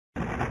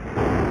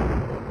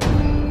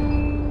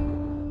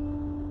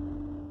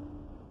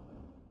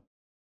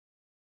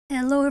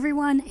Hello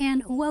everyone,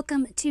 and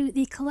welcome to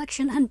the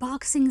collection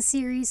unboxing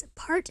series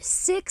part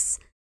 6.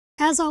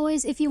 As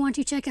always, if you want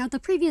to check out the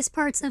previous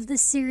parts of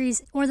this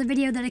series or the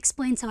video that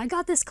explains how I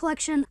got this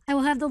collection, I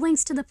will have the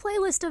links to the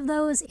playlist of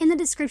those in the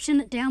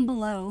description down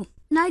below.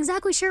 Not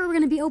exactly sure what we're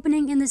going to be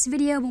opening in this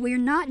video, but we are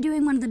not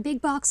doing one of the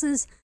big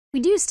boxes. We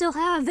do still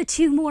have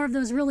 2 more of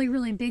those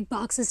really big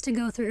boxes to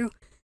go through,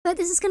 but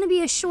this is going to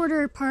be a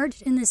shorter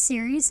part in this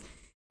series.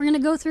 We're going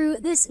to go through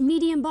this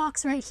medium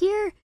box right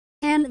here,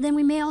 and then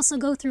we may also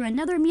go through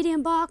another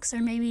medium box, or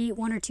maybe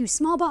 1 or 2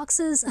 small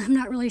boxes. I'm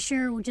not really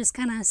sure. We'll just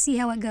kind of see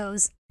how it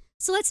goes.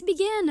 So let's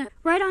begin.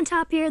 Right on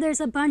top here, there's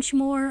a bunch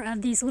more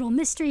of these little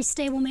mystery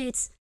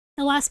stablemates.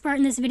 The last part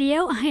in this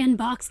video, I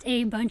unboxed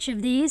a bunch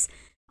of these.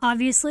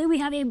 Obviously, we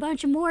have a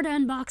bunch more to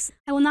unbox.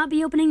 I will not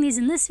be opening these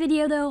in this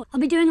video, though.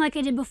 I'll be doing like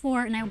I did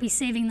before, and I will be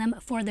saving them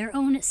for their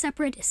own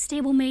separate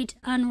stablemate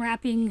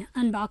unwrapping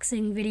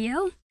unboxing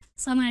video.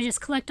 So I'm going to just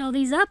collect all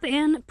these up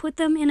and put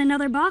them in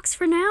another box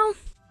for now.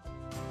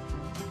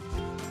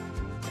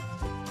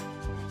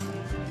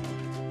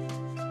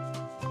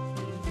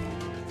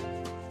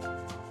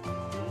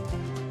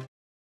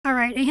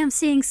 Alright, I am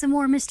seeing some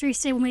more mystery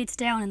stablemates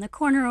down in the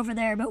corner over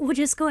there, but we'll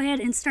just go ahead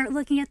and start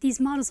looking at these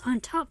models on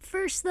top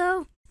first,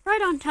 though.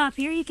 Right on top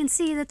here, you can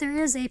see that there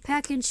is a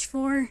package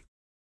for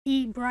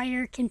the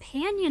Breyer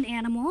companion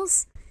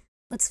animals.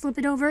 Let's flip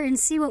it over and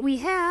see what we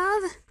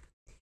have.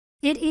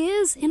 It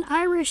is an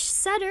Irish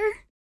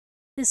setter.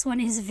 This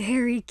one is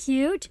very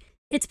cute.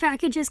 Its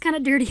package is kind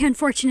of dirty,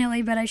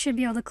 unfortunately, but I should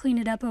be able to clean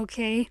it up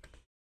okay.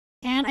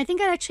 And I think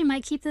I actually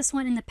might keep this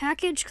one in the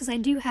package because I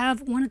do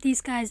have one of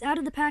these guys out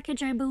of the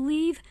package, I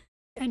believe.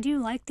 I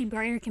do like the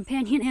Breyer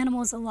companion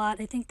animals a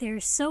lot. I think they're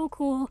so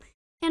cool,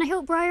 and I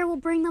hope Breyer will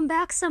bring them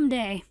back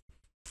someday.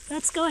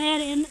 Let's go ahead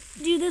and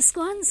do this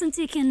one since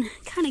you can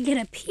kind of get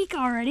a peek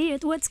already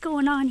at what's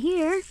going on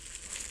here.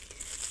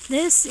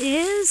 This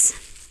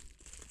is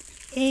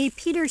a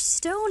Peter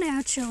Stone,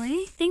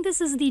 actually. I think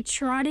this is the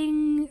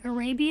Trotting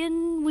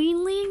Arabian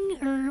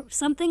Weanling or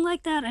something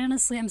like that.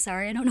 Honestly, I'm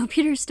sorry. I don't know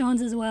Peter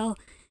Stones as well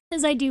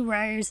as I do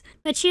Breyers.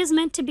 But she is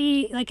meant to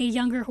be like a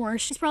younger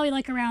horse. She's probably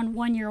like around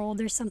 1 year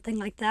old or something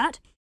like that.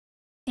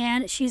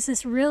 And she's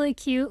this really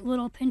cute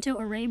little Pinto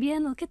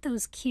Arabian. Look at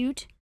those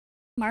cute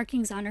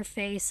markings on her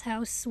face.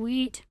 How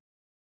sweet.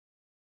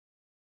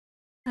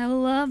 I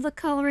love the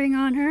coloring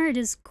on her. It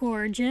is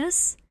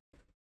gorgeous.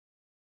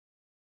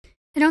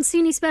 I don't see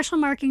any special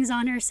markings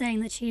on her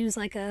saying that she was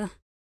like a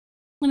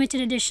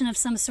limited edition of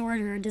some sort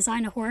or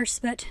design a horse,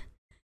 but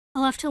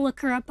I'll have to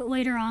look her up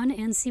later on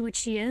and see what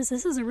she is.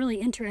 This is a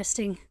really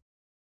interesting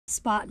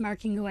spot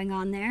marking going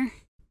on there.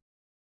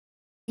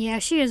 Yeah,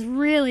 she is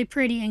really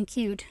pretty and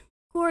cute.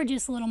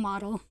 Gorgeous little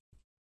model.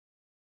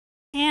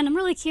 And I'm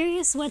really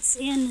curious what's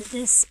in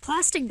this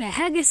plastic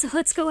bag, so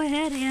let's go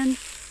ahead and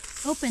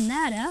open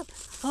that up.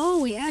 Oh,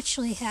 we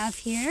actually have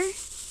here,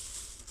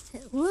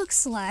 it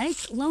looks like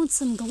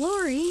Lonesome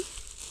Glory,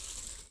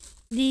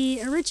 the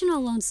original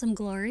Lonesome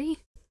Glory.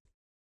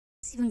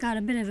 It's even got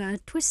a bit of a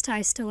twist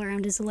tie still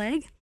around his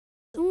leg.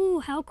 Ooh,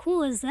 how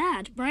cool is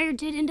that? Breyer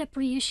did end up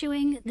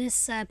reissuing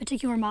this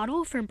particular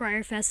model for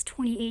BreyerFest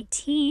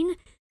 2018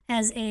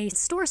 as a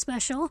store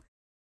special,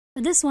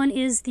 but this one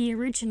is the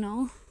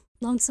original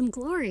Lonesome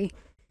Glory.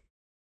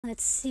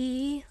 Let's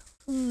see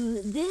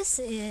who this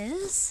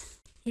is.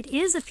 It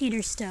is a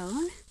Peter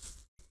Stone.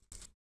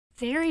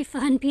 Very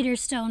fun Peter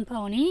Stone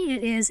pony.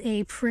 It is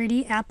a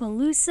pretty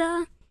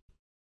Appaloosa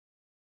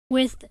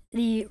with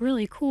the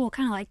really cool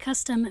kind of like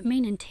custom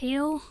mane and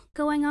tail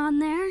going on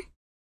there.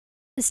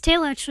 This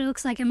tail actually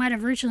looks like it might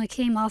have originally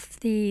came off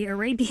the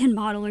Arabian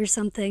model or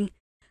something.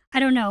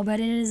 I don't know, but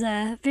it is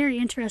a very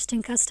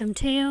interesting custom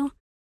tail.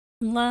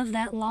 Love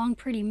that long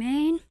pretty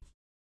mane.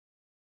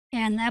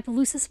 And the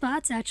Appaloosa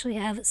spots actually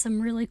have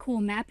some really cool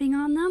mapping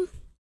on them.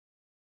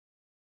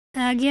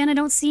 Again, I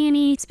don't see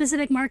any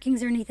specific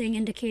markings or anything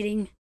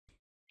indicating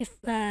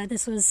if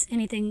this was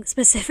anything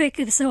specific,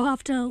 so I'll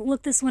have to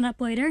look this one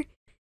up later.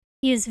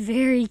 He is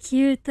very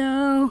cute,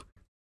 though.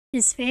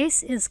 His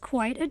face is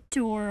quite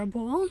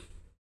adorable.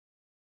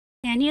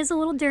 And he is a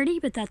little dirty,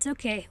 but that's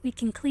okay. We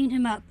can clean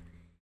him up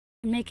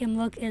and make him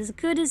look as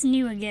good as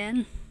new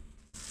again.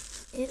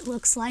 It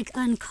looks like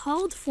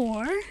Uncalled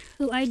For,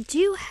 who I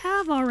do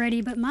have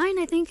already, but mine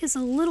I think is a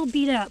little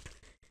beat up.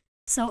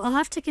 So I'll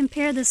have to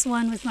compare this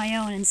one with my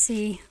own and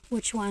see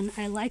which one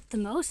I like the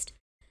most.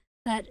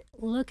 But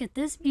look at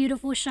this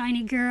beautiful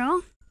shiny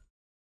girl.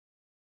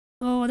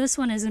 Oh, this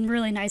one is in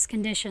really nice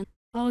condition.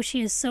 Oh,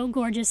 she is so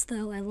gorgeous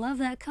though. I love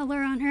that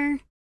color on her.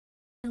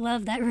 I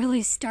love that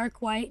really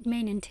stark white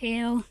mane and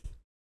tail. I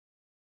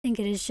think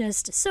it is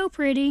just so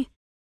pretty.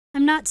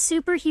 I'm not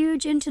super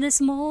huge into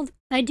this mold.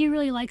 I do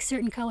really like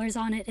certain colors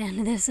on it,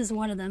 and this is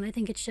one of them. I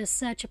think it's just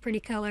such a pretty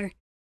color.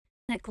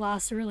 That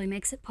gloss really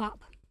makes it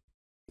pop.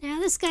 Now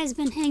this guy's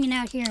been hanging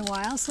out here a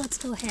while, so let's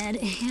go ahead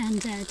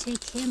and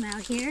take him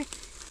out here.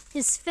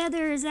 His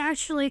feather is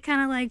actually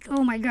kind of like,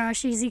 oh my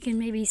gosh, as you can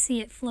maybe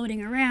see it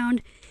floating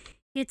around.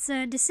 It's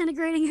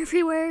disintegrating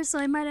everywhere, so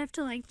I might have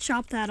to like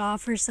chop that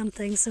off or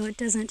something so it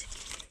doesn't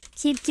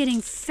keep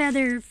getting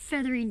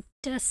feathery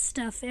dust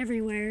stuff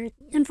everywhere.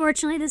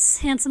 Unfortunately, this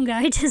handsome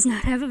guy does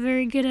not have a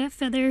very good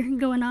feather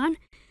going on,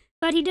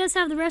 but he does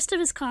have the rest of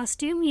his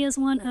costume. He is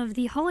one of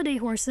the holiday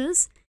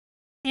horses,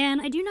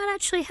 and I do not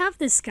actually have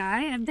this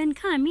guy. I've been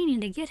kind of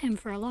meaning to get him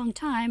for a long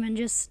time and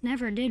just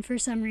never did for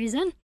some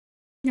reason.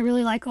 I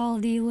really like all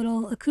of the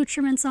little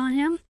accoutrements on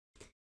him.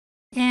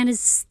 And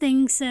his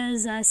thing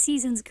says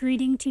Season's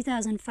Greeting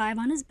 2005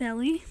 on his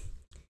belly.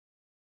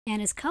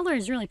 And his color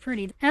is really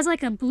pretty. It has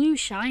like a blue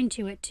shine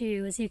to it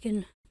too, as you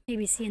can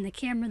maybe see in the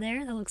camera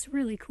there. That looks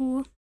really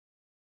cool.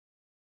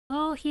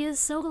 Oh, he is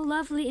so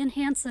lovely and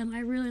handsome. I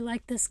really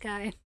like this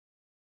guy.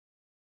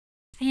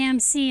 I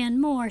am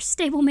seeing more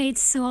stablemates,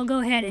 so I'll go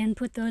ahead and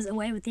put those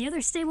away with the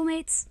other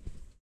stablemates.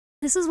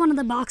 This is one of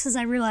the boxes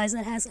I realized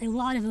that has a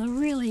lot of the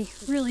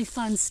really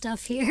fun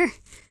stuff here.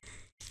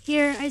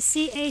 Here I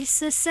see a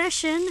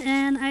Secession,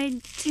 and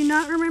I do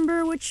not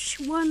remember which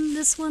one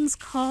this one's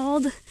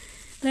called,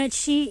 but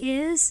she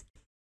is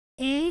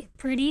a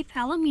pretty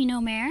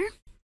Palomino mare.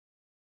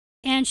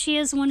 And she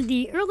is one of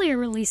the earlier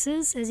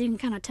releases, as you can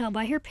kind of tell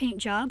by her paint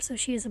job, so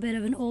she is a bit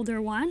of an older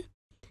one.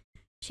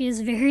 She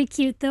is very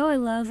cute though. I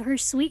love her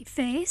sweet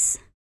face.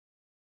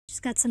 She's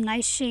got some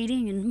nice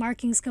shading and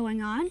markings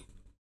going on.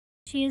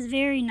 She is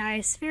very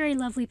nice, very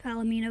lovely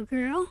Palomino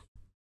girl.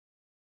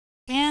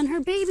 And her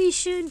baby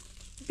should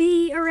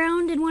be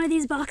around in one of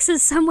these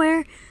boxes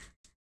somewhere.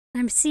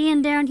 I'm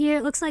seeing down here,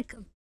 it looks like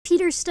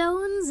Peter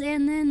Stones,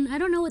 and then I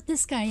don't know what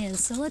this guy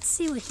is, so let's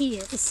see what he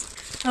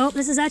is. Oh,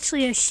 this is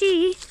actually a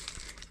she,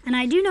 and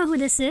I do know who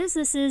this is.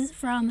 This is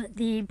from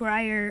the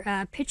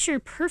Breyer Picture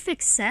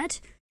Perfect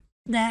set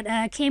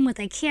that came with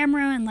a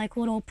camera and like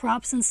little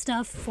props and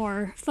stuff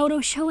for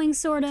photo showing,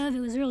 sort of. It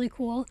was really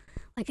cool,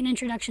 like an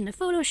introduction to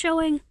photo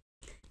showing.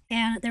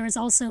 And there was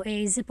also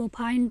a Zippo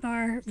Pine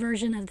Bar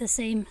version of the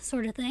same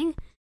sort of thing.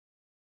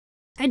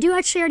 I do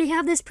actually already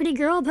have this pretty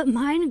girl, but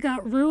mine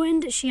got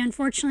ruined. She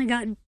unfortunately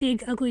got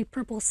big, ugly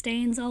purple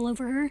stains all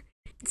over her.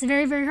 It's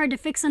very hard to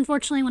fix,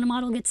 unfortunately, when a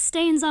model gets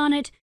stains on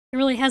it. There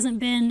really hasn't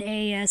been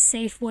a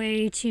safe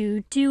way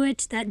to do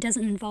it that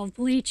doesn't involve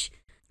bleach.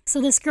 So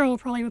this girl will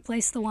probably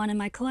replace the one in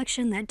my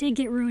collection that did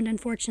get ruined,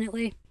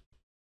 unfortunately.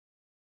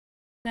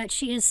 But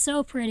she is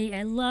so pretty.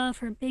 I love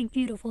her big,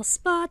 beautiful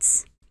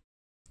spots.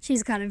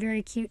 She's got a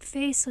very cute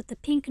face with the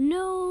pink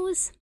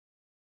nose.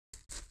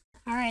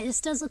 Alright, this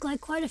does look like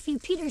quite a few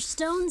Peter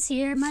Stones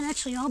here. It might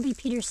actually all be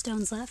Peter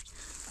Stones left.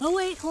 Oh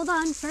wait, hold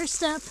on.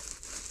 First up,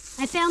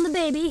 I found the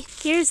baby.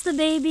 Here's the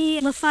baby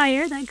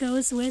Lafire that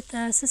goes with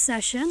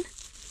Secession.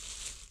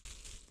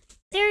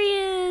 There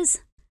he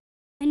is!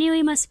 I knew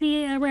he must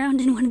be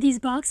around in one of these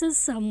boxes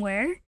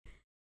somewhere.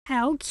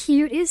 How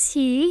cute is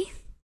he?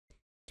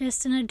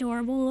 Just an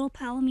adorable little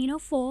Palomino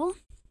foal.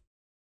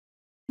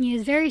 He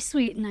is very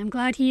sweet, and I'm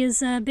glad he has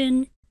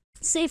been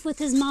safe with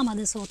his mama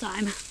this whole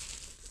time.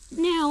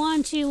 Now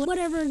on to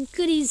whatever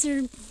goodies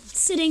are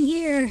sitting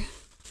here.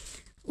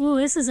 Ooh,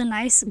 this is a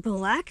nice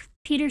black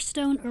Peter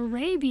Stone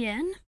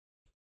Arabian.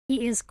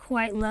 He is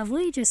quite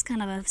lovely, just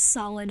kind of a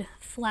solid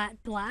flat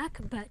black,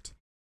 but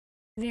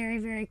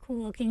very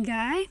cool looking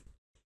guy.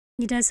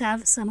 He does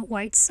have some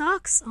white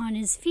socks on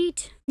his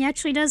feet. He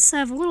actually does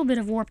have a little bit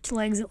of warped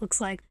legs, it looks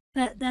like,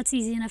 but that's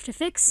easy enough to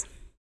fix.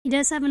 He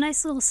does have a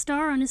nice little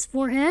star on his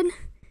forehead,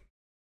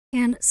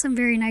 and some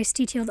very nice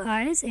detailed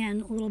eyes,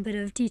 and a little bit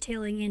of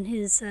detailing in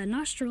his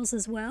nostrils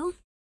as well.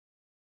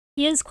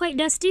 He is quite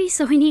dusty,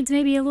 so he needs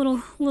maybe a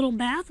little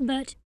bath,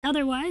 but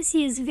otherwise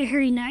he is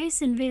very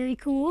nice and very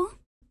cool.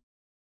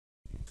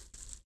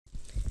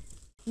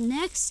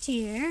 Next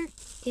here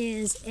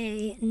is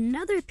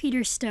another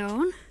Peter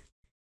Stone.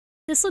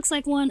 This looks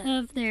like one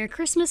of their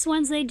Christmas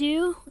ones they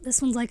do.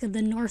 This one's like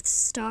the North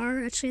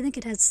Star. Actually, I think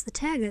it has the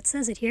tag that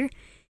says it here.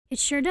 It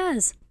sure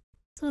does.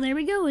 So there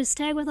we go, his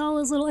tag with all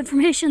his little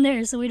information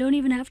there, so we don't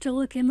even have to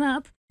look him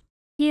up.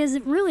 He is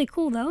really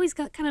cool though. He's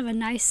got kind of a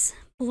nice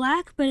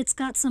black, but it's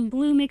got some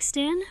blue mixed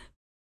in.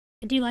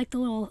 I do like the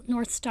little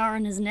North Star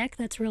on his neck.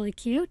 That's really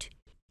cute.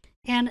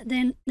 And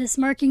then this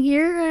marking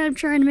here, I'm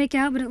trying to make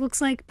out, but it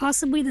looks like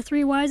possibly the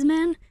Three Wise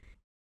Men.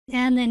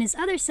 And then his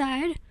other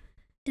side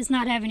does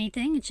not have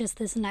anything. It's just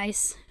this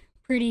nice,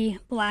 pretty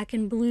black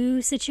and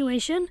blue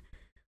situation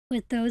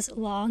with those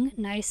long,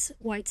 nice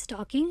white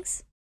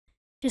stockings.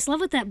 Just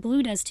love what that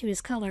blue does to his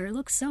color. It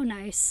looks so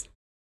nice.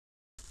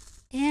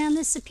 And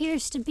this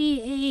appears to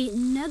be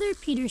another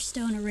Peter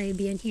Stone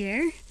Arabian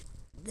here.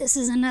 This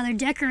is another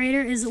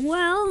decorator as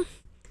well.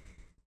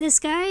 This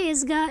guy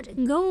has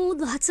got gold,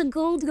 lots of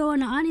gold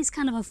going on. He's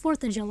kind of a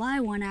 4th of July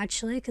one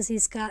actually, because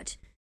he's got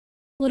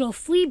little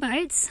flea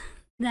bites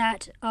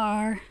that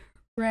are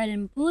red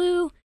and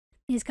blue.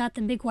 He's got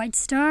the big white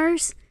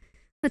stars.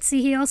 Let's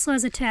see, he also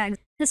has a tag.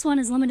 This one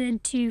is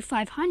limited to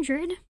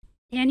 500,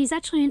 and he's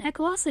actually an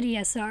Ecolocity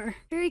SR.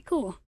 Very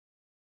cool.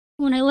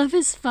 When I love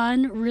his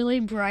fun, really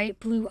bright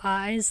blue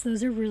eyes.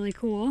 Those are really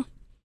cool.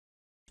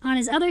 On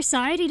his other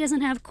side, he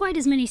doesn't have quite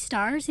as many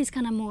stars. He's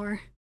kind of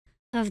more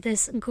of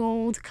this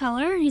gold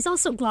color. He's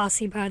also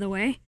glossy, by the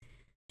way.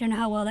 Don't know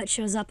how well that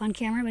shows up on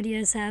camera, but he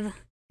does have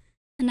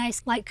a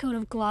nice light coat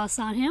of gloss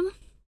on him.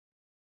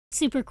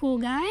 Super cool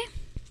guy.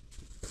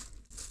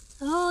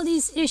 Oh,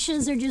 these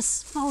issues are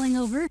just falling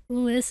over.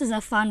 Ooh, this is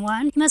a fun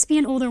one. He must be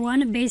an older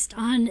one based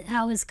on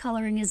how his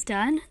coloring is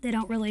done. They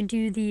don't really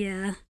do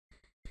the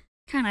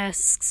kind of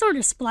sort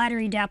of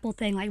splattery dapple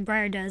thing like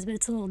Breyer does, but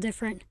it's a little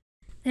different.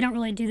 They don't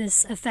really do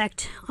this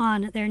effect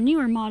on their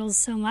newer models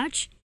so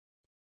much.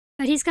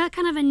 But he's got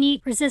kind of a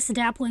neat resist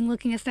dappling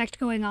looking effect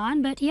going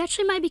on, but he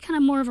actually might be kind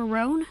of more of a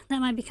roan. That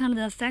might be kind of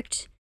the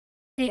effect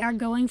they are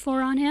going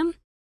for on him.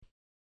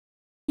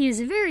 He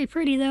is very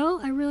pretty though.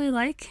 I really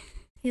like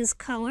his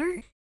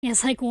color. He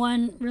has like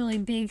one really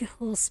big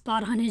little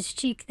spot on his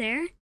cheek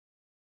there.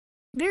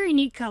 Very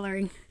neat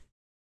coloring.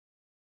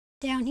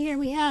 Down here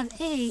we have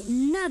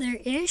another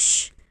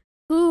ish.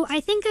 Ooh, I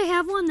think I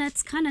have one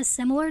that's kind of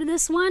similar to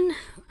this one.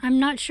 I'm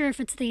not sure if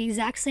it's the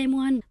exact same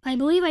one. I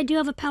believe I do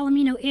have a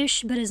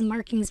Palomino-ish, but his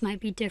markings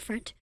might be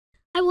different.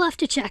 I will have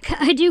to check.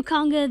 I do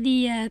conga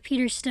the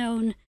Peter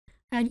Stone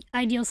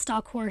Ideal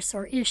Stock Horse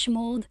or ish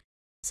mold.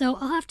 So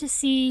I'll have to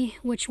see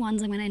which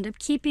ones I'm going to end up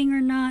keeping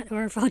or not,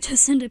 or if I'll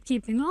just end up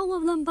keeping all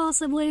of them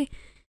possibly.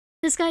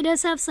 This guy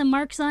does have some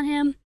marks on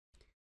him.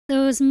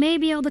 Those may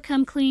be able to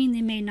come clean,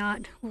 they may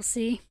not. We'll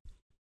see.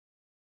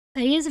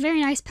 But he is a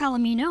very nice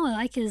Palomino. I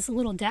like his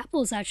little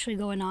dapples actually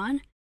going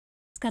on.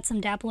 He's got some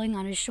dappling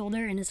on his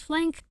shoulder and his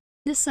flank.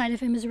 This side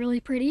of him is really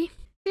pretty.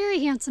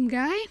 Very handsome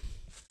guy.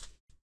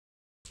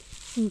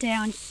 And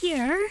down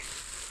here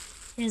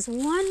is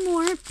one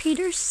more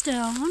Peter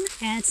Stone,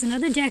 and it's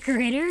another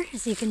decorator,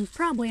 as you can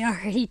probably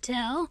already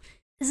tell.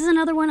 This is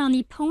another one on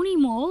the pony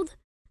mold,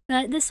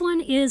 but this one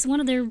is one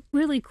of their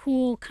really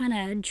cool kind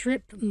of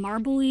drip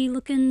marbly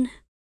looking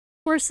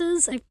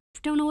horses. I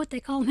don't know what they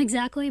call them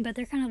exactly, but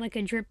they're kind of like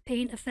a drip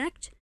paint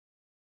effect.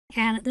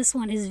 And this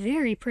one is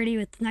very pretty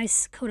with a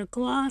nice coat of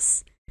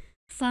gloss,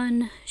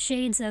 fun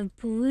shades of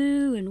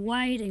blue and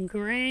white and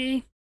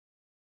gray.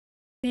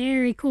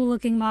 Very cool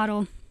looking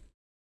model.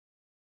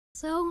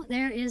 So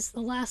there is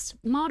the last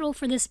model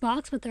for this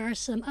box, but there are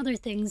some other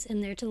things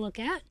in there to look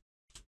at.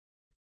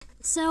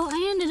 So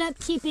I ended up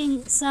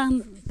keeping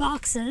some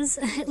boxes,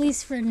 at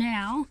least for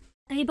now.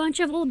 A bunch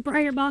of old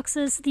Breyer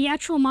boxes. The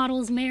actual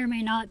models may or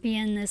may not be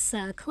in this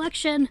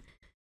collection.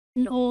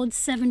 An old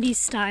 70s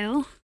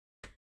style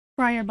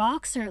Breyer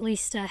box, or at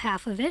least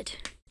half of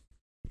it.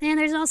 And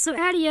there's also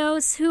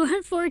Adios, who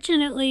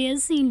unfortunately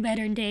has seen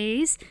better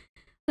days.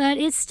 But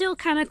it's still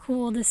kind of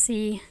cool to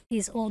see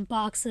these old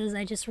boxes.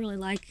 I just really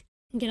like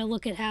and get a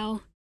look at how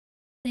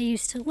they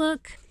used to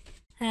look.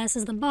 This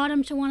is the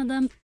bottom to one of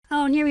them.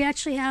 Oh, and here we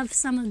actually have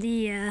some of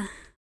the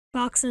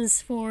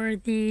boxes for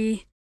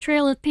the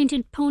Trail of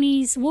Painted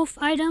Ponies wolf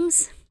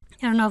items.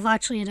 I don't know if I'll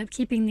actually end up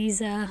keeping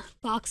these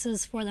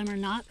boxes for them or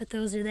not, but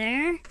those are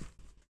there.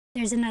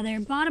 There's another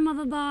bottom of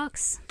a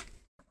box.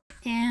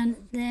 And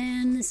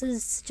then this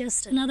is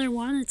just another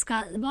one. It's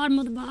got the bottom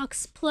of the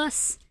box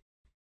plus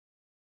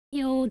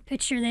the old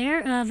picture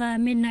there of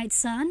Midnight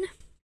Sun.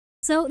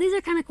 So these are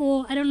kind of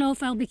cool. I don't know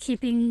if I'll be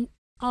keeping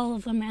all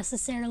of them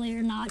necessarily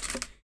or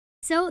not.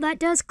 So that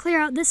does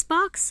clear out this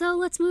box. So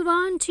let's move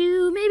on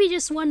to maybe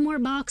just one more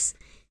box.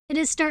 It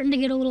is starting to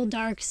get a little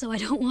dark, so I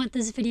don't want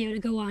this video to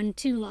go on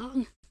too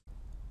long.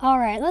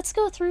 Alright, let's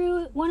go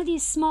through one of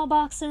these small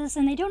boxes,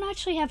 and they don't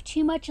actually have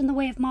too much in the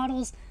way of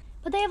models,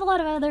 but they have a lot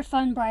of other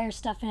fun Breyer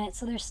stuff in it,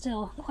 so they're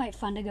still quite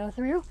fun to go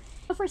through.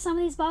 But for some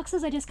of these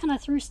boxes, I just kind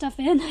of threw stuff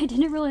in. I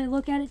didn't really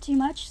look at it too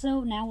much,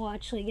 so now we'll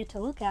actually get to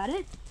look at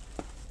it.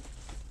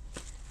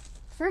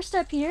 First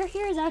up here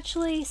is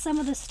actually some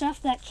of the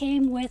stuff that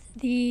came with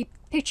the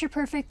Picture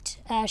Perfect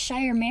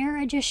Shire Mare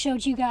I just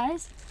showed you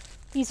guys.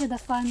 These are the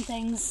fun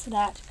things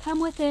that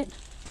come with it.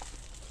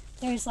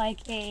 There's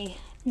like a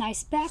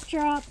nice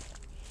backdrop,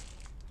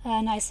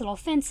 a nice little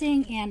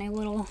fencing, and a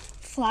little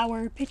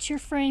flower picture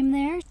frame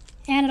there.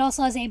 And it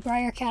also has a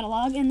Breyer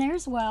catalog in there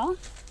as well.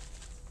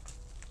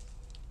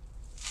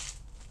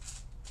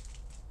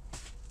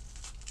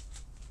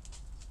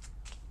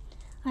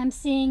 I'm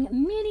seeing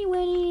mini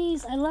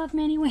Winnies. I love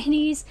mini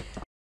Winnies.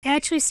 I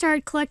actually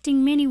started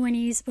collecting mini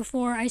Winnies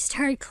before I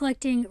started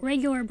collecting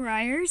regular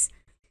Breyers.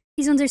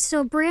 These ones are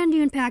still brand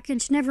new in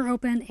package, never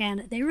opened,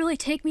 and they really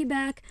take me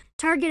back.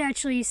 Target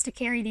actually used to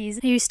carry these.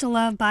 I used to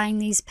love buying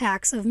these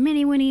packs of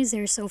mini Winnies.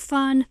 They're so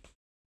fun.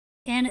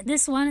 And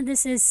this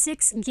is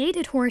 6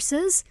 gated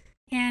horses.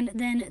 And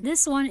then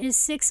this one is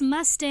 6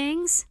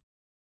 Mustangs.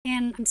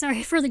 And I'm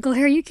sorry for the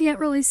glare, you can't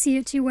really see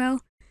it too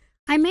well.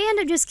 I may end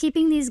up just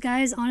keeping these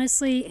guys,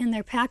 honestly, in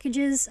their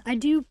packages. I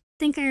do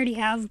think I already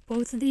have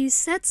both of these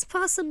sets,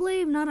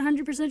 possibly. I'm not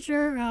 100%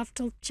 sure. I'll have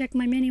to check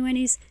my mini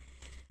Winnies.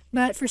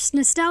 But for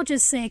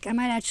nostalgia's sake, I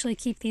might actually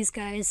keep these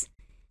guys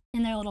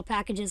in their little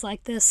packages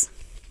like this.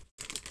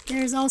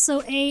 There's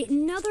also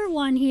another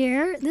one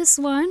here. This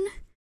one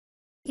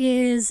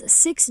is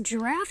 6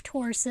 draft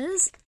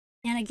horses.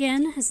 And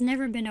again, has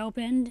never been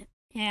opened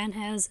and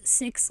has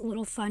 6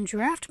 little fun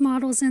draft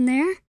models in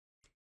there.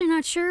 I'm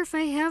not sure if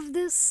I have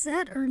this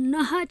set or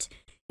not.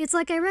 It's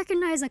like I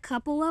recognize a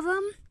couple of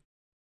them,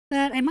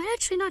 but I might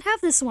actually not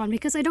have this one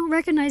because I don't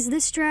recognize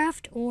this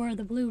draft or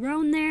the blue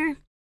roan there.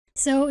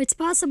 So it's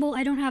possible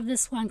I don't have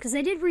this one, because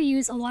they did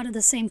reuse a lot of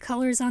the same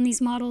colors on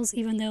these models,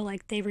 even though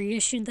like they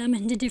reissued them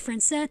into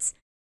different sets,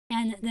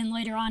 and then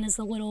later on as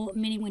the little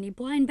mini Winnie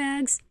blind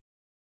bags.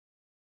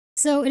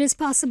 So it is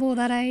possible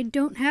that I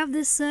don't have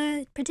this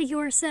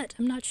particular set.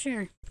 I'm not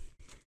sure.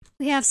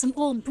 We have some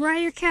old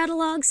Breyer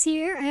catalogs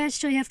here. I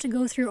actually have to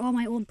go through all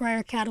my old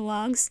Breyer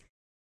catalogs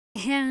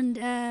and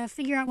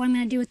figure out what I'm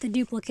going to do with the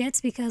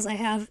duplicates, because I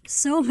have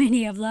so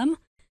many of them.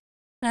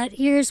 But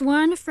here's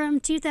one from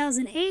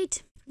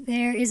 2008.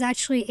 There is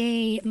actually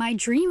a My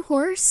Dream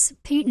Horse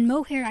Paint and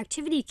Mohair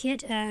Activity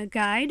Kit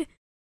guide.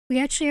 We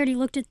actually already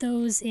looked at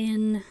those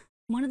in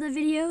one of the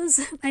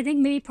videos. I think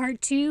maybe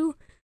part 2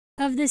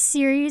 of this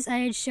series. I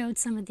had showed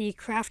some of the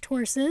craft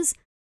horses.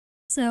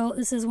 So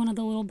this is one of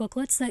the little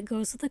booklets that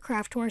goes with the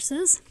craft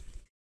horses.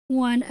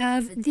 One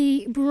of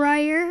the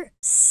Breyer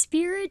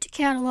Spirit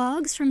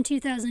catalogs from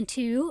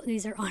 2002.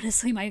 These are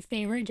honestly my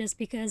favorite just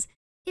because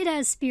it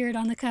has Spirit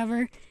on the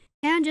cover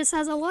and just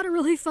has a lot of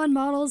really fun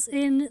models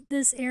in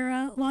this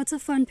era. Lots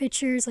of fun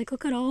pictures. Like,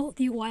 look at all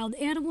the Wild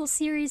Animal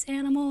series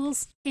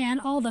animals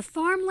and all the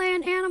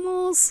farmland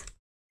animals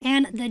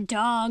and the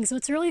dogs.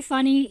 What's really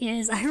funny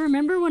is I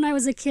remember when I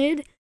was a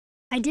kid,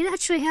 I did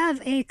actually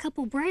have a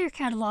couple Breyer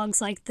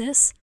catalogs like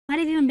this. Might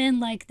have even been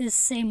like this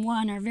same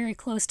one or very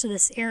close to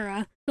this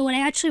era. But what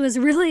I actually was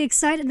really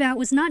excited about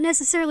was not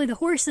necessarily the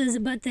horses,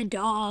 but the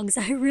dogs.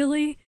 I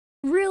really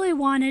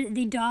wanted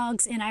the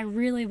dogs, and I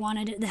really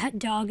wanted that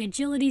dog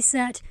agility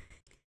set.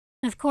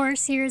 Of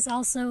course, here's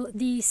also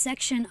the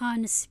section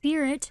on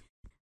Spirit.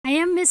 I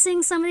am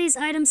missing some of these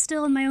items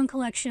still in my own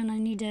collection. I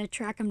need to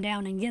track them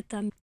down and get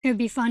them. It would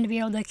be fun to be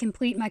able to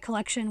complete my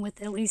collection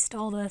with at least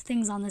all the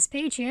things on this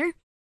page here.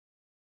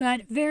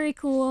 But very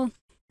cool.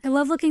 I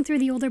love looking through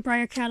the older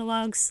Breyer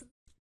catalogs.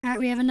 Alright,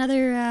 we have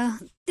another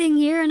thing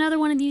here, another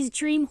one of these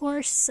Dream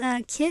Horse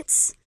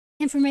kits.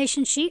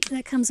 Information sheet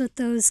that comes with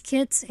those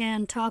kits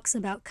and talks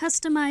about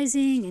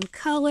customizing and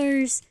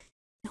colors,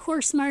 and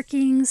horse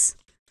markings,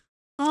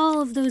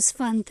 all of those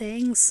fun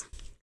things.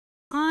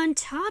 On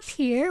top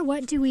here,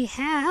 what do we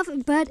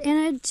have but an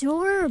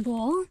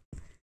adorable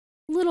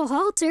little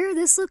halter?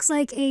 This looks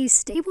like a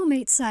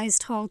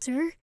stablemate-sized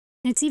halter.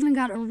 And it's even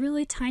got a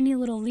really tiny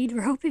little lead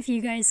rope, if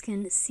you guys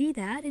can see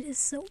that. It is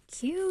so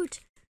cute.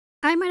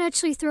 I might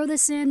actually throw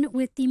this in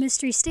with the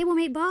mystery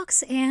stablemate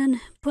box and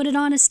put it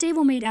on a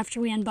stablemate after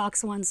we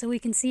unbox one so we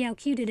can see how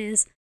cute it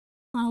is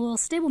on a little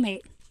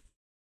stablemate.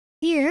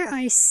 Here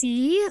I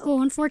see,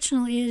 oh,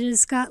 unfortunately it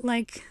has got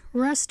like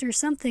rust or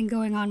something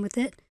going on with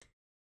it.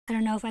 I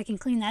don't know if I can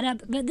clean that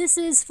up, but this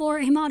is for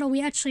a model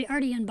we actually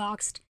already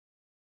unboxed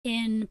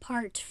in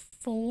part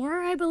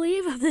 4, I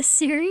believe, of this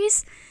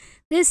series.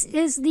 This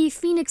is the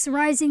Phoenix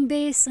Rising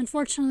base.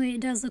 Unfortunately, it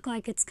does look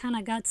like it's kind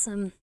of got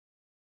some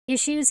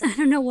issues. I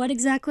don't know what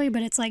exactly,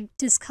 but it's like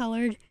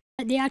discolored.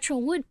 The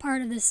actual wood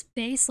part of this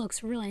base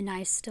looks really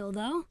nice still,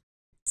 though.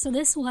 So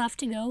this will have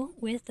to go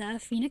with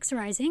Phoenix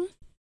Rising.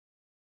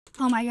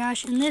 Oh my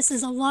gosh, and this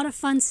is a lot of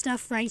fun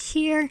stuff right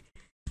here.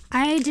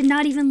 I did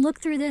not even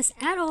look through this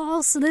at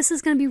all, so this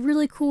is going to be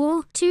really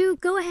cool to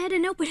go ahead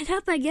and open it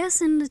up, I guess,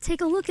 and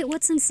take a look at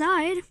what's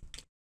inside.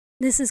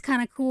 This is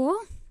kind of cool.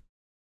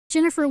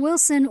 Jennifer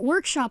Wilson,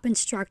 workshop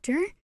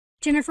instructor.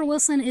 Jennifer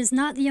Wilson is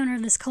not the owner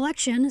of this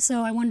collection,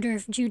 so I wonder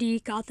if Judy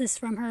got this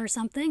from her or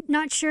something.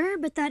 Not sure,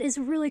 but that is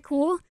really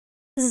cool.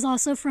 This is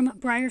also from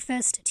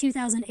Breyerfest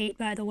 2008,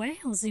 by the way.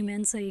 I'll zoom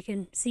in so you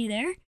can see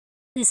there.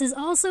 This is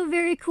also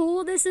very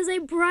cool. This is a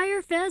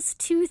Breyerfest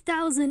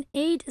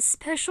 2008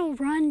 special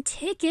run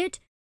ticket.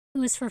 It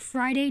was for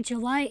Friday,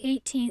 July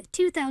 18th,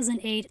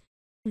 2008.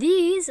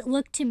 These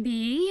look to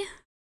be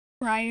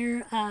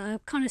Breyer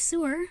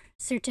Connoisseur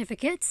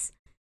Certificates,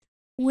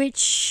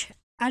 which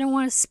I don't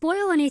want to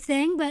spoil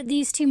anything, but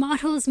these two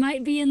models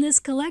might be in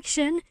this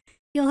collection.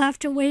 You'll have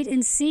to wait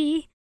and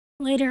see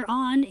later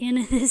on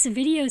in this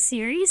video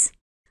series.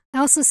 I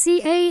also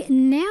see a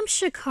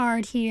NAMSHA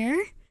card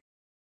here.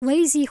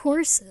 Lazy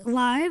Horse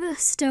Live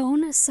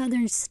Stone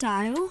Southern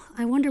Style.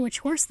 I wonder which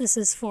horse this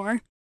is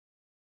for.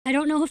 I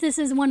don't know if this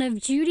is one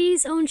of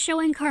Judy's own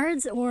showing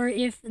cards or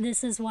if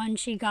this is one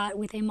she got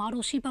with a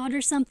model she bought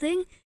or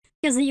something,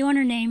 because the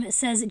owner name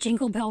says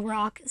Jingle Bell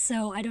Rock,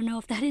 so I don't know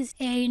if that is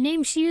a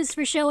name she used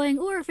for showing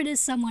or if it is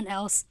someone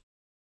else.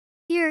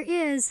 Here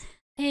is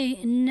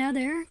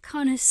another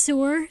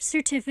Connoisseur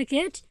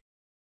Certificate.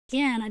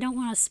 Again, I don't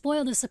want to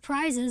spoil the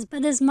surprises,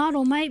 but this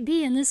model might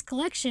be in this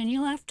collection.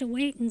 You'll have to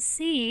wait and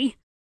see.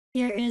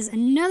 Here is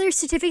another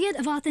Certificate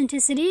of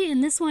Authenticity,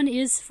 and this one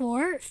is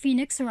for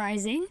Phoenix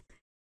Rising.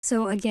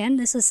 So again,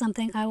 this is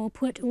something I will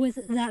put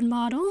with that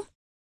model.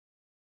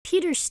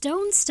 Peter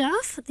Stone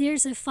stuff.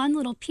 There's a fun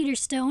little Peter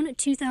Stone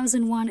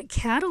 2001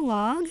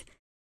 catalog.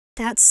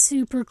 That's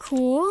super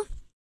cool.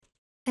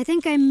 I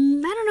don't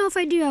know if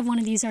I do have one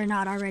of these or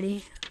not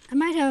already. I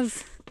might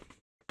have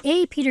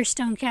a Peter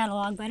Stone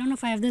catalog, but I don't know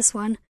if I have this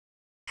one.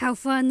 How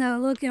fun though,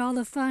 look at all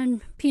the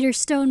fun Peter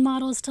Stone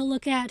models to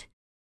look at.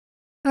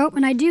 Oh,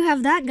 and I do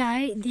have that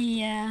guy,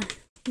 the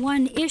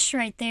one-ish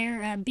right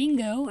there,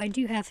 Bingo, I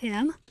do have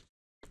him.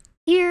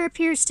 Here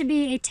appears to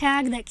be a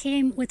tag that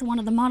came with one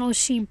of the models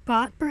she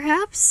bought,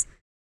 perhaps.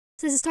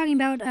 So this is talking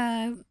about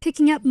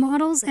picking up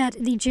models at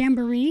the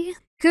Jamboree.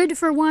 Good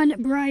for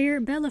one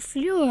Breyer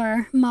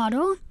Bellefleur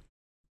model.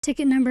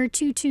 Ticket number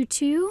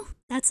 222.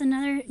 That's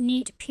another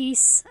neat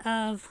piece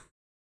of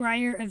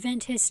Breyer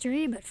event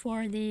history, but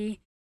for the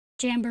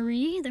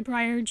Jamboree, the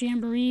Breyer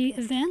Jamboree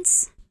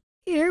events.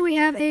 Here we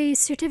have a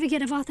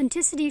certificate of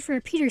authenticity for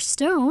Peter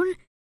Stone,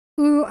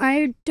 who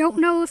I don't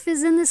know if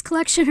is in this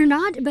collection or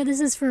not, but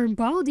this is for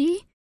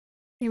Baldy.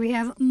 Here we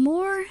have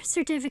more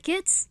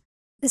certificates.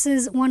 This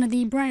is one of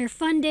the Breyer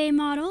Fun Day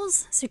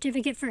models,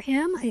 certificate for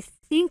him. I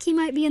think he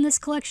might be in this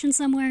collection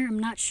somewhere, I'm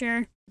not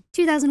sure.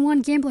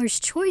 2001 Gambler's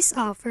Choice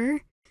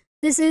offer.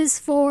 This is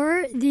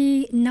for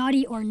the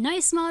Naughty or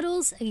Nice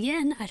models.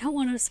 Again, I don't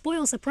want to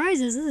spoil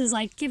surprises. This is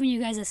like giving you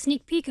guys a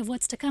sneak peek of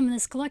what's to come in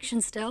this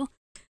collection still.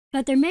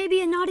 But there may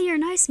be a Naughty or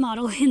Nice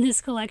model in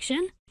this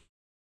collection.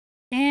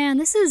 And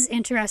this is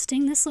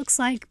interesting. This looks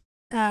like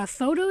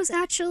photos,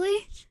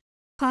 actually.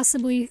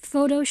 Possibly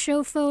photo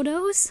show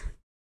photos.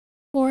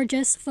 Or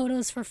just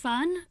photos for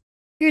fun.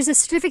 Here's a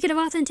certificate of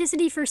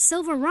authenticity for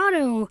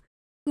Silverado,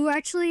 who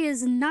actually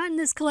is not in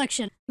this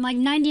collection. I'm like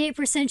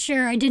 98%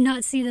 sure I did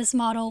not see this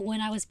model when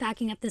I was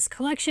packing up this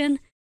collection.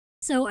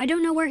 So I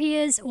don't know where he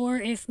is, or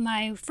if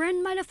my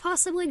friend might have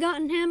possibly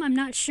gotten him, I'm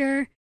not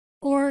sure.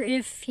 Or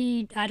if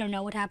I don't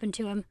know what happened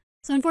to him.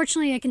 So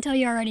unfortunately, I can tell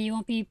you already, you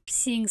won't be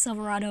seeing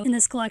Silverado in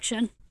this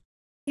collection.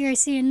 Here I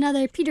see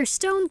another Peter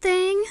Stone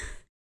thing.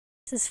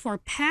 This is for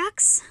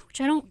PAX, which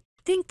I don't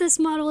think this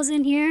model is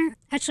in here.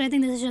 Actually, I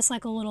think this is just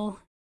like a little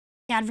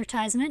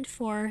advertisement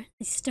for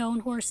the Stone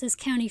Horses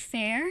County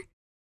Fair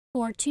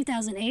for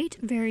 2008.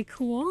 Very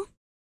cool.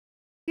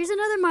 Here's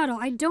another model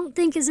I don't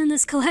think is in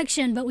this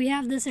collection, but we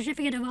have the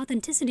certificate of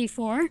authenticity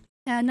for.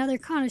 Another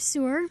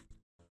Connoisseur.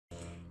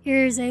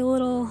 Here's a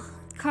little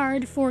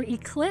card for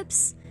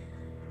Eclipse,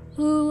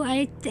 who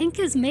I think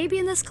is maybe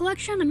in this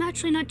collection. I'm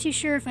actually not too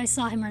sure if I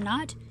saw him or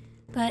not,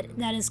 but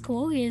that is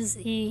cool. He is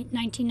a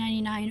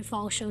 1999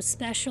 Fall Show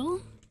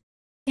Special.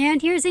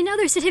 And here's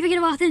another certificate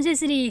of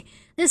authenticity.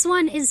 This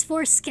one is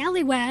for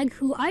Scallywag,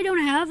 who I don't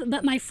have,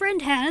 but my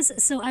friend has,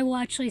 so I will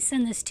actually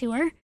send this to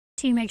her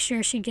to make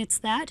sure she gets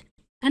that.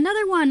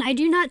 Another one I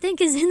do not think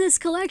is in this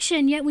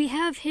collection, yet we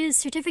have his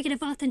certificate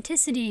of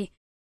authenticity.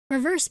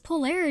 Reverse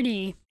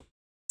Polarity.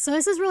 So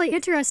this is really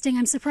interesting.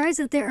 I'm surprised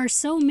that there are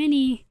so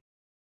many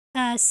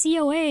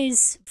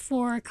COAs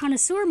for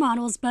connoisseur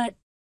models, but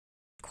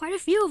quite a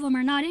few of them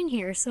are not in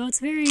here, so it's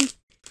very,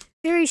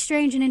 very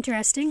strange and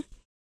interesting.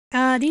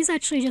 These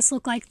actually just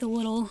look like the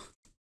little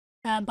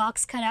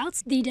box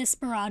cutouts. The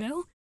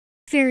Desperado.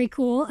 Very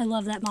cool. I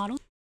love that model.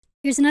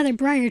 Here's another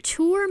Breyer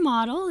Tour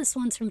model. This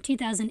one's from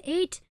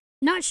 2008.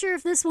 Not sure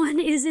if this one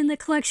is in the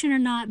collection or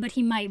not, but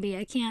he might be.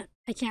 I can't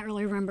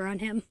really remember on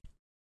him.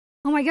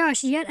 Oh my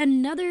gosh, yet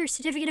another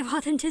certificate of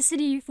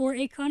authenticity for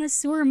a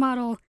connoisseur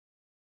model.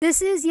 This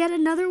is yet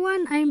another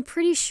one I'm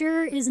pretty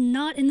sure is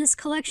not in this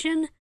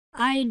collection.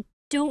 I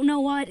don't know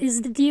what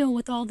is the deal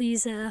with all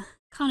these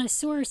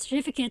connoisseur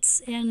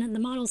certificates and the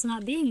models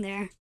not being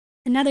there.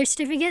 Another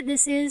certificate.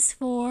 This is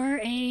for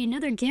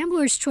another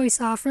Gambler's Choice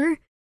offer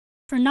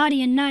for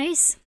Naughty and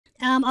Nice.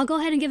 I'll go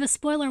ahead and give a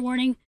spoiler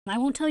warning. I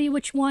won't tell you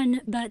which one,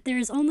 but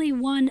there's only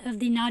one of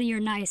the Naughty or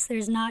Nice.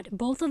 There's not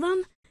both of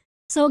them.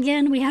 So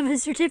again, we have a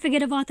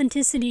certificate of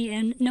authenticity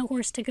and no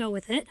horse to go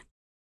with it.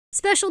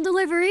 Special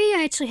delivery.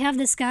 I actually have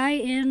this guy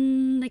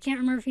in, I can't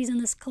remember if he's in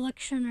this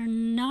collection or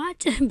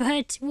not,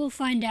 but we'll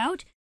find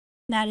out.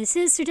 That is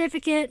his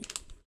certificate.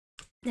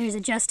 There's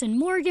a Justin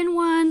Morgan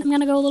one. I'm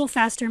going to go a little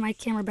faster. My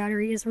camera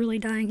battery is really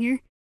dying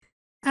here.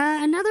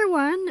 Another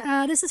one.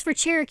 This is for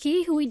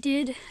Cherokee, who we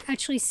did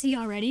actually see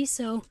already,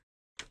 so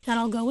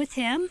that'll go with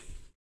him.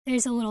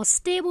 There's a little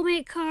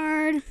stablemate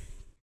card.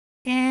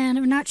 And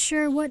I'm not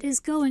sure what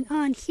is going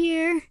on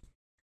here.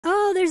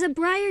 Oh, there's a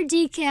Breyer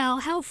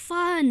decal. How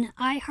fun.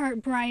 I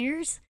heart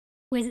Breyers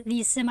with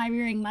the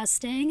semi-rearing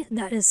Mustang.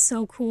 That is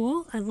so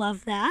cool. I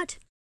love that.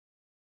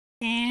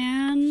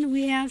 And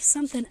we have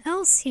something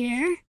else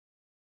here.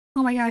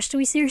 Oh my gosh, do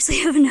we seriously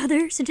have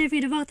another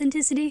certificate of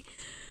authenticity?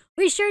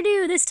 We sure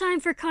do. This time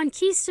for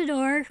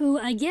Conquistador, who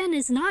again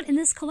is not in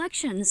this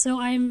collection.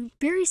 So I'm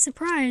very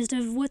surprised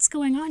of what's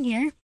going on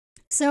here.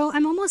 So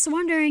I'm almost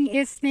wondering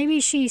if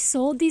maybe she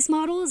sold these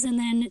models and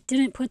then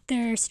didn't put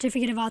their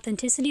certificate of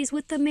authenticities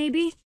with them,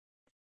 maybe.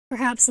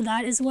 Perhaps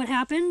that is what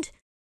happened.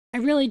 I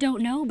really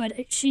don't know,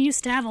 but she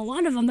used to have a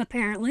lot of them,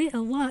 apparently. A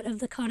lot of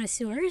the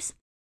connoisseurs.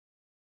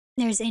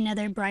 There's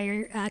another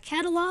Breyer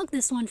catalog,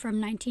 this one from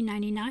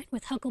 1999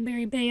 with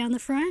Huckleberry Bay on the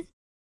front.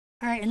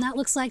 Alright, and that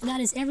looks like that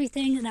is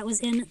everything that was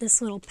in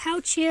this little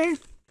pouch here.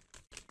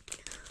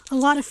 A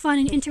lot of fun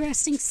and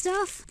interesting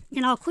stuff.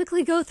 And I'll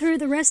quickly go through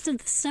the rest of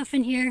the stuff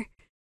in here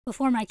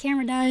before my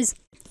camera dies.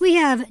 We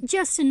have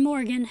Justin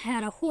Morgan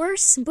Had a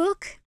Horse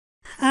book.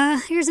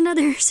 Here's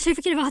another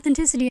certificate of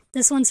authenticity.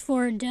 This one's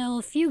for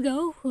Del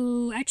Fugo,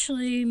 who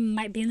actually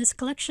might be in this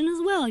collection as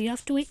well. You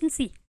have to wait and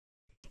see.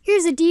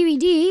 Here's a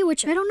DVD,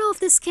 which I don't know if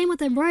this came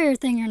with a Breyer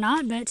thing or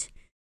not, but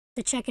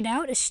to check it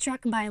out is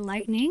Struck by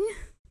Lightning.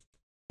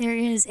 There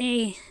is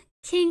a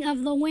King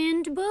of the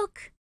Wind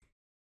book.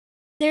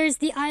 There's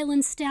the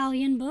Island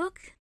Stallion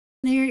book.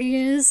 There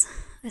is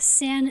a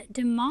San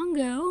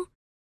Domingo,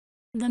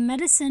 the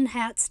Medicine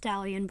Hat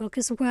Stallion book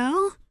as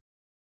well.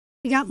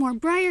 We got more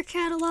Breyer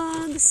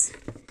catalogs.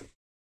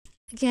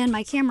 Again,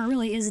 my camera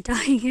really is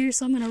dying here,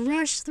 so I'm going to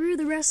rush through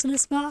the rest of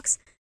this box.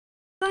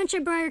 Bunch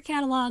of Breyer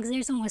catalogs.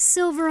 There's one with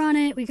silver on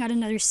it. We got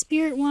another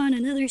Spirit one,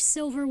 another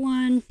silver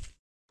one.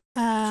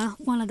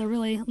 One of the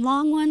really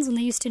long ones when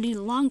they used to do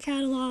the long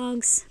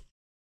catalogs.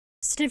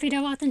 Certificate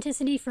of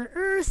Authenticity for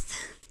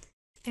Earth.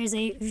 There's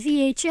a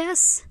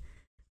VHS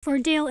for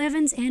Dale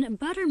Evans and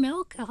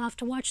Buttermilk. I'll have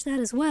to watch that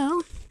as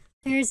well.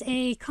 There's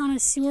a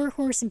Connoisseur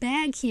horse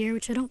bag here,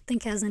 which I don't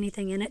think has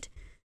anything in it.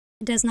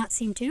 It does not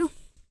seem to.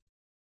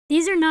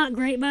 These are not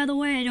great, by the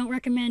way. I don't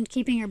recommend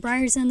keeping your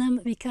Breyers in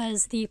them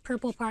because the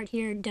purple part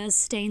here does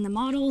stain the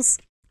models.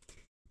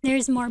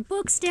 There's more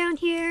books down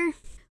here.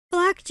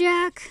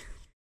 Blackjack.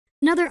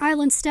 Another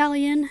Island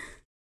Stallion.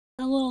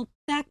 A little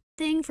back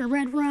thing for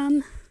Red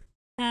Rum.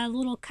 A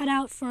little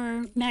cutout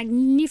for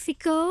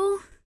Magnifico.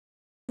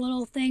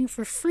 Little thing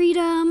for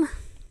Freedom.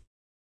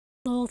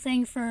 Little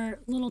thing for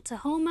Little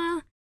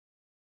Tahoma.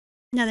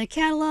 Another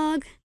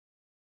catalog.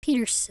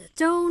 Peter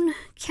Stone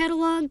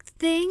catalog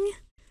thing.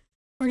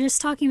 We're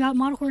just talking about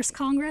Model Horse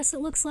Congress, it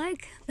looks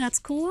like. That's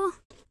cool.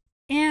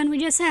 And we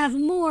just have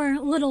more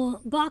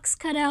little box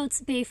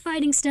cutouts. Bay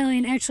Fighting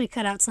Stallion actually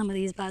cut out some of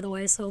these, by the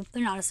way, so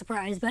they're not a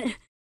surprise, but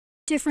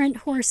different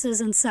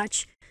horses and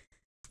such.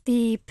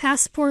 The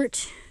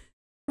Passport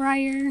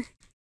Breyer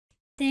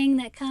thing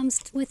that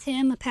comes with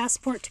him, a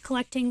passport to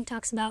collecting,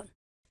 talks about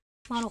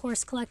model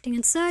horse collecting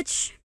and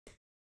such.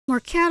 More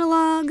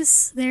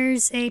catalogs.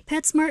 There's a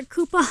PetSmart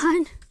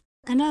coupon.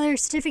 Another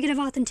Certificate of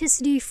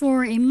Authenticity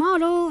for a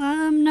model.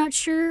 I'm not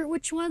sure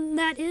which one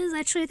that is.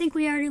 Actually, I think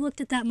we already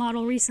looked at that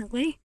model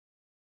recently.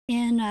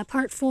 In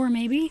part 4,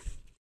 maybe.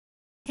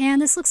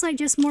 And this looks like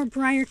just more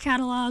Breyer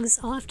catalogs.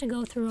 I'll have to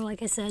go through,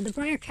 like I said. The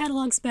Breyer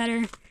catalog's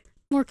better.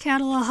 More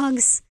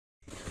catalogs.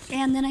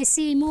 And then I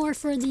see more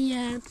for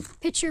the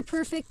Picture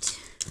Perfect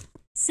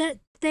set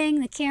thing,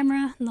 the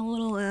camera, and the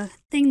little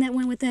thing that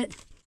went with it.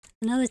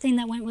 Another thing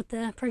that went with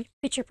the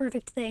Picture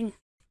Perfect thing.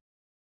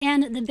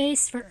 And the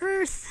base for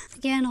Earth.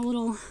 Again, a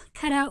little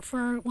cutout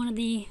for one of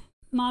the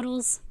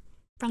models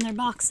from their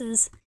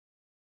boxes.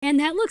 And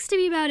that looks to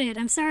be about it.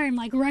 I'm sorry I'm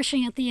like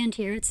rushing at the end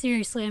here.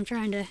 Seriously, I'm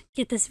trying to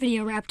get this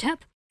video wrapped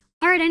up.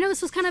 Alright, I know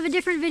this was kind of a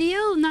different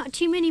video. Not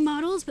too many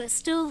models, but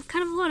still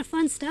kind of a lot of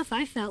fun stuff,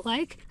 I felt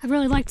like. I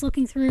really liked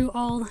looking through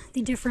all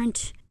the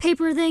different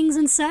paper things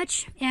and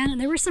such. And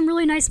there were some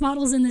really nice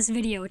models in this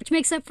video, which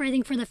makes up for, I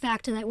think, for the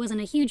fact that it wasn't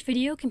a huge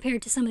video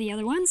compared to some of the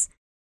other ones.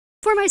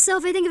 For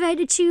myself, I think if I had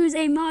to choose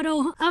a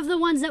model of the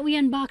ones that we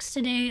unboxed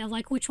today, of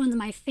like which one's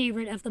my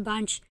favorite of the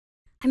bunch,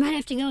 I might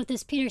have to go with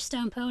this Peter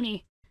Stone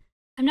pony.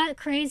 I'm not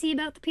crazy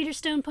about the Peter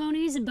Stone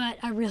ponies, but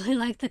I really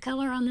like the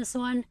color on this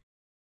one.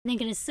 I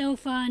think it is so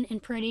fun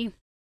and pretty.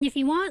 If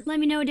you want, let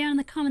me know down in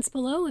the comments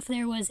below if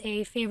there was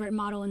a favorite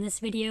model in this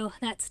video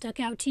that stuck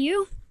out to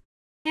you.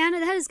 And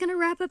that is going to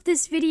wrap up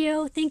this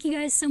video. Thank you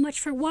guys so much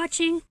for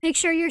watching. Make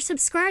sure you're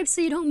subscribed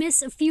so you don't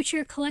miss a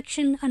future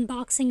collection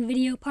unboxing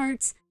video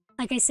parts.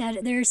 Like I said,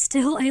 there's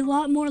still a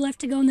lot more left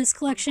to go in this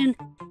collection.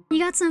 You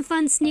got some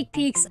fun sneak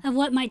peeks of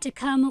what might to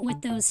come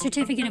with those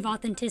Certificate of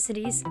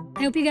Authenticities.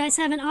 I hope you guys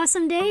have an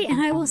awesome day,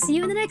 and I will see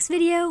you in the next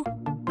video.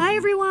 Bye,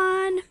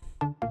 everyone!